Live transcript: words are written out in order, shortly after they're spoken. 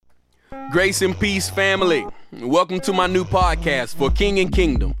Grace and peace, family. Welcome to my new podcast, For King and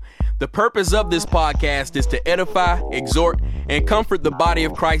Kingdom. The purpose of this podcast is to edify, exhort, and comfort the body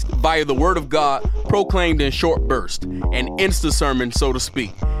of Christ via the word of God proclaimed in short bursts, an insta sermon, so to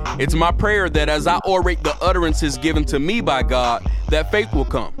speak. It's my prayer that as I orate the utterances given to me by God, that faith will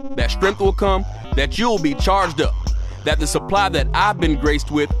come, that strength will come, that you'll be charged up, that the supply that I've been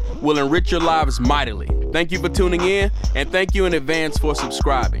graced with will enrich your lives mightily. Thank you for tuning in, and thank you in advance for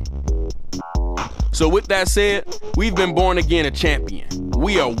subscribing. So with that said, we've been born again a champion.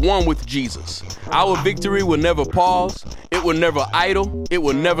 We are one with Jesus. Our victory will never pause. It will never idle. It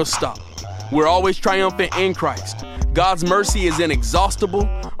will never stop. We're always triumphant in Christ. God's mercy is inexhaustible,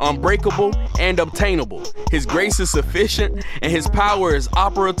 unbreakable, and obtainable. His grace is sufficient, and His power is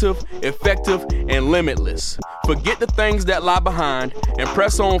operative, effective, and limitless. Forget the things that lie behind and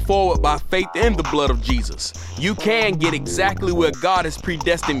press on forward by faith in the blood of Jesus. You can get exactly where God has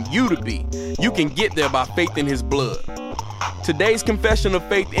predestined you to be. You can get there by faith in His blood. Today's confession of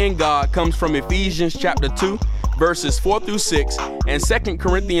faith in God comes from Ephesians chapter 2, verses 4 through 6, and 2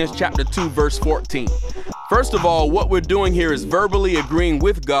 Corinthians chapter 2, verse 14. First of all, what we're doing here is verbally agreeing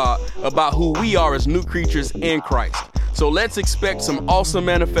with God about who we are as new creatures in Christ. So let's expect some awesome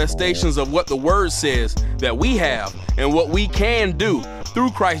manifestations of what the word says that we have and what we can do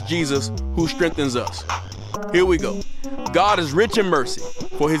through Christ Jesus who strengthens us. Here we go. God is rich in mercy,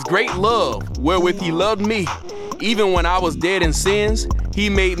 for His great love wherewith He loved me. Even when I was dead in sins, He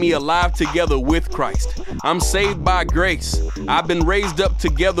made me alive together with Christ. I'm saved by grace. I've been raised up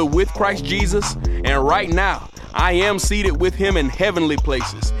together with Christ Jesus, and right now, I am seated with Him in heavenly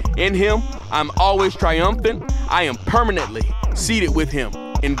places. In Him, I'm always triumphant. I am permanently seated with Him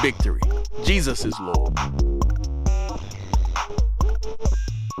in victory. Jesus is Lord.